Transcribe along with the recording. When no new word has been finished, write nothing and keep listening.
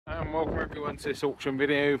and welcome everyone to this auction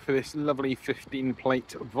video for this lovely 15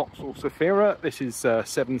 plate Vauxhall Zafira. This is a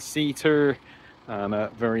 7-seater and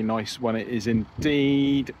a very nice one it is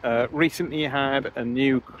indeed. Recently had a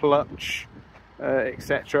new clutch,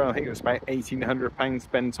 etc. I think it was about £1,800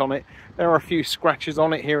 spent on it. There are a few scratches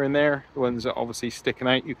on it here and there, the ones that are obviously sticking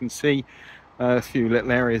out. You can see a few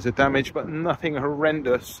little areas of damage, but nothing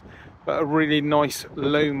horrendous. But a really nice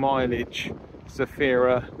low mileage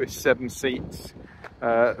Zafira with 7 seats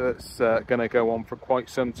that's going to go on for quite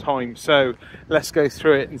some time. So let's go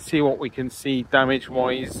through it and see what we can see damage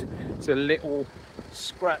wise. It's a little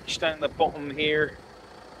scratch down the bottom here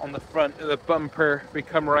on the front of the bumper. We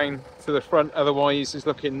come around to the front, otherwise it's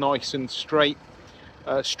looking nice and straight.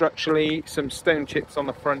 Structurally, some stone chips on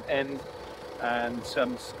the front end and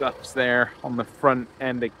some scuffs there on the front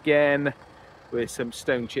end again, with some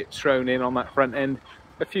stone chips thrown in on that front end.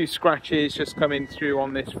 A few scratches just coming through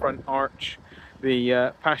on this front arch.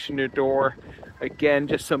 The passenger door, again,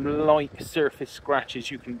 just some light surface scratches.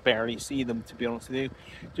 You can barely see them, to be honest with you.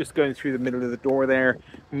 Just going through the middle of the door there.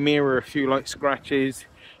 Mirror, a few light scratches.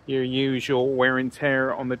 Your usual wear and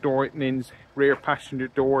tear on the door openings. Rear passenger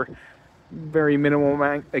door, very minimal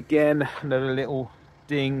amount. Again, another little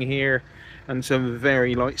ding here. And some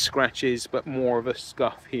very light scratches, but more of a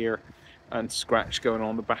scuff here and scratch going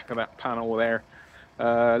on the back of that panel there.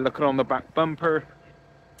 Looking on the back bumper,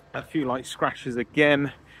 a few light scratches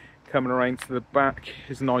again. Coming around to the back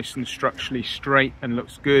is nice and structurally straight and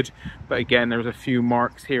looks good, but again there's a few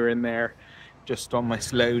marks here and there just on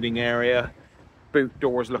this loading area. Boot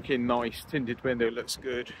doors looking nice, tinted window looks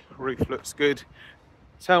good, roof looks good.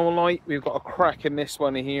 Tail light, we've got a crack in this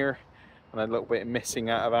one here and a little bit missing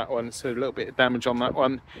out of that one, so a little bit of damage on that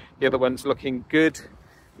one. The other one's looking good.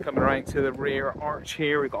 Coming around to the rear arch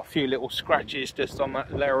here, we've got a few little scratches just on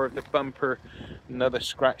that lower of the bumper. Another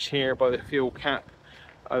scratch here by the fuel cap.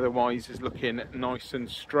 Otherwise is looking nice and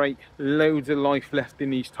straight. Loads of life left in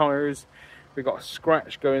these tyres. We've got a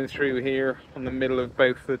scratch going through here on the middle of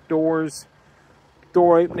both the doors.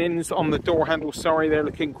 Door openings on the door handle, sorry, they're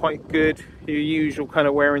looking quite good. Your usual kind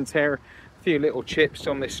of wear and tear. A few little chips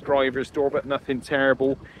on this driver's door, but nothing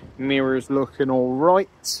terrible. Mirrors looking all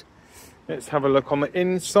right. Let's have a look on the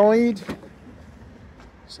inside.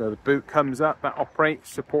 So the boot comes up, that operates,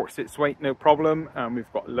 supports its weight, no problem. And we've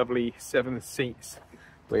got lovely 7 seats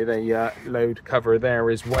with a load cover there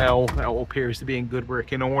as well. That all appears to be in good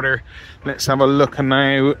working order. Let's have a look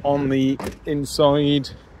now on the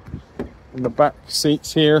inside. On the back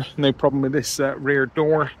seats here, no problem with this rear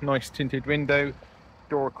door. Nice tinted window.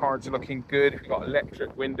 Door cards are looking good. We've got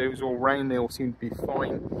electric windows all round, they all seem to be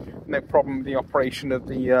fine. No problem with the operation of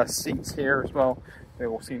the seats here as well. They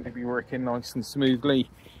all seem to be working nice and smoothly.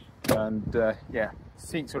 And yeah,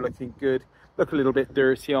 seats are looking good. Look a little bit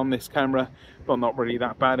dirty on this camera, but not really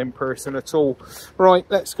that bad in person at all. Right,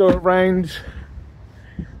 let's go around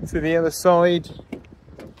to the other side.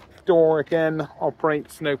 Door again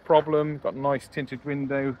operates no problem. Got a nice tinted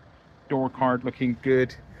window. Door card looking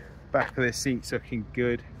good. Back of the seats looking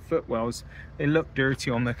good. Footwells, they look dirty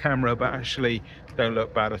on the camera, but actually don't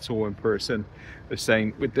look bad at all in person. The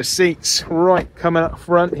same with the seats. Right, coming up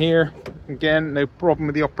front here, again, no problem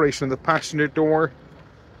with the operation of the passenger door.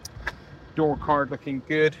 Door card looking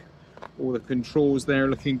good. All the controls there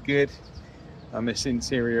looking good. And this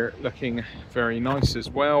interior looking very nice as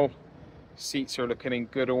well. Seats are looking in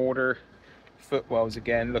good order. Footwells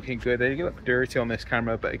again looking good. They look dirty on this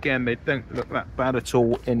camera, but again they don't look that bad at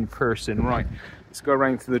all in person. Right, let's go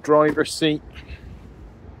around to the driver's seat.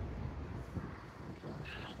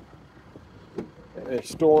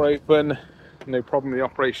 This door open, no problem with the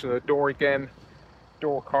operation of the door again.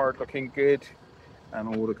 Door card looking good,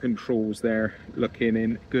 and all the controls there looking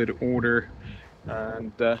in good order.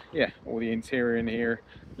 And yeah, all the interior in here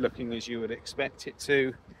looking as you would expect it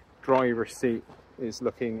to. Driver's seat is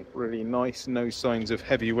looking really nice, no signs of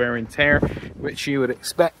heavy wear and tear, which you would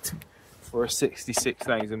expect for a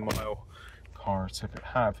 66,000 mile car to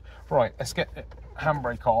have. Right, let's get the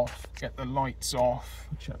handbrake off, get the lights off,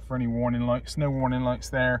 check for any warning lights. No warning lights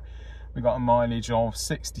there. We got a mileage of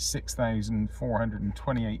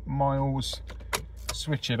 66,428 miles.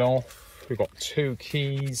 Switch it off. We've got 2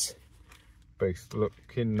 keys, both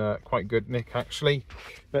looking quite good nick actually.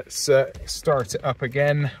 Let's start it up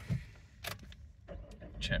again.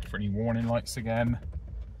 Check for any warning lights again.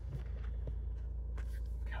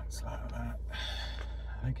 Cancel out of that.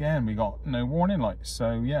 Again, we got no warning lights,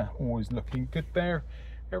 so yeah, always looking good there.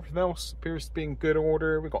 Everything else appears to be in good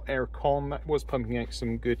order. We've got air con, that was pumping out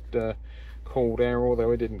some good cold air,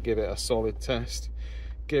 although I didn't give it a solid test.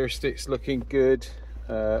 Gear sticks looking good.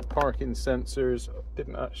 parking sensors.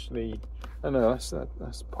 Didn't actually, oh no,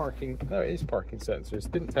 that's parking, no, it is parking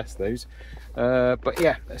sensors, didn't test those. But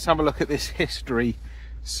yeah, let's have a look at this history.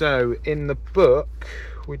 So in the book,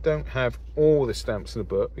 we don't have all the stamps in the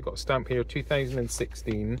book. We've got a stamp here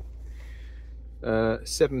 2016,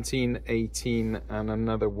 17, 18, and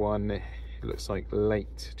another one, it looks like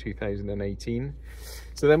late 2018.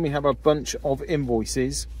 So then we have a bunch of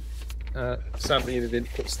invoices. Sadly they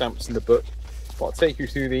didn't put stamps in the book, but I'll take you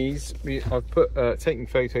through these. I've put taken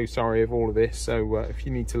photos, sorry, of all of this, so if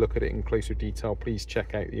you need to look at it in closer detail, please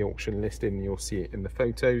check out the auction listing and you'll see it in the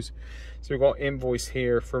photos. So we've got invoice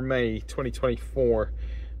here for May 2024,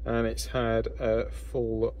 and it's had a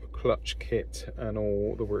full clutch kit and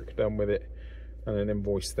all the work done with it, and an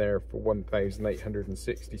invoice there for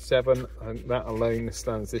 1,867, and that alone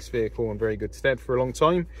stands this vehicle in very good stead for a long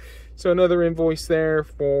time. So another invoice there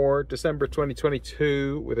for December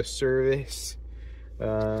 2022 with a service,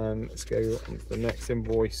 and let's go on to the next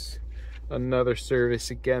invoice. Another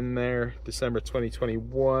service again there, December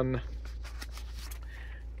 2021,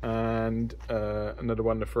 and another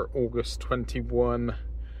one for August 21,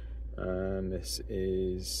 and this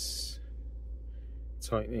is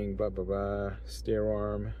tightening, blah blah blah, steer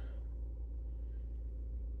arm,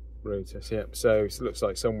 road test. Yep, so it looks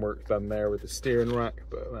like some work done there with the steering rack,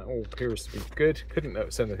 but that all appears to be good. Couldn't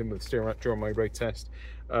notice anything with the steering rack during my road test.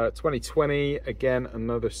 2020, again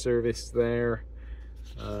another service there,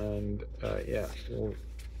 and yeah, all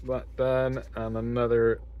that done, and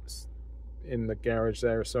another in the garage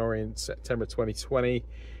there, sorry, in September 2020,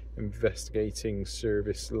 investigating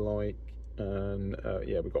service light, and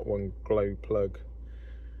yeah, we've got one glow plug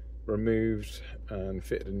removed and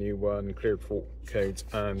fitted a new one, cleared fault codes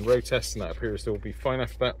and road tests, and that appears to all be fine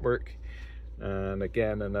after that work. And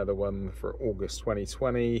again another one for August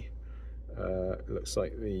 2020. Looks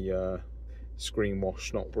like the screen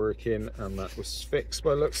wash not working, and that was fixed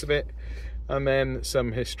by the looks of it. And then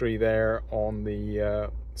some history there on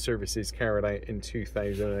the services carried out in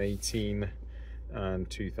 2018 and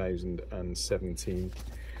 2017.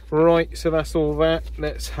 Right, so that's all that.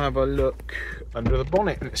 Let's have a look under the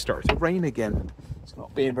bonnet, and it started to rain again. It's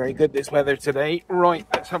not being very good, this weather today. Right,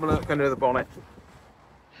 let's have a look under the bonnet.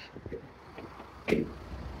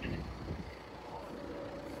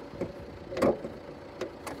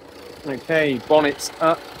 Okay, bonnet's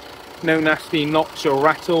up. No nasty knocks or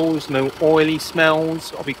rattles, no oily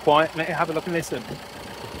smells. I'll be quiet, let you have a look and listen.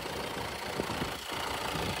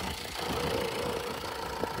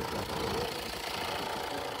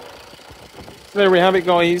 So there we have it,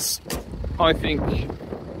 guys. I think,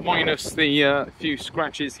 minus the few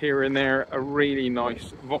scratches here and there, a really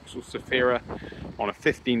nice Vauxhall Zafira on a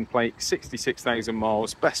 15 plate, 66,000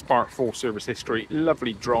 miles, best part, full service history,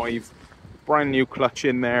 lovely drive, brand new clutch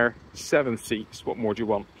in there, 7 seats, what more do you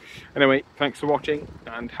want? Anyway, thanks for watching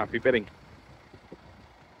and happy bidding.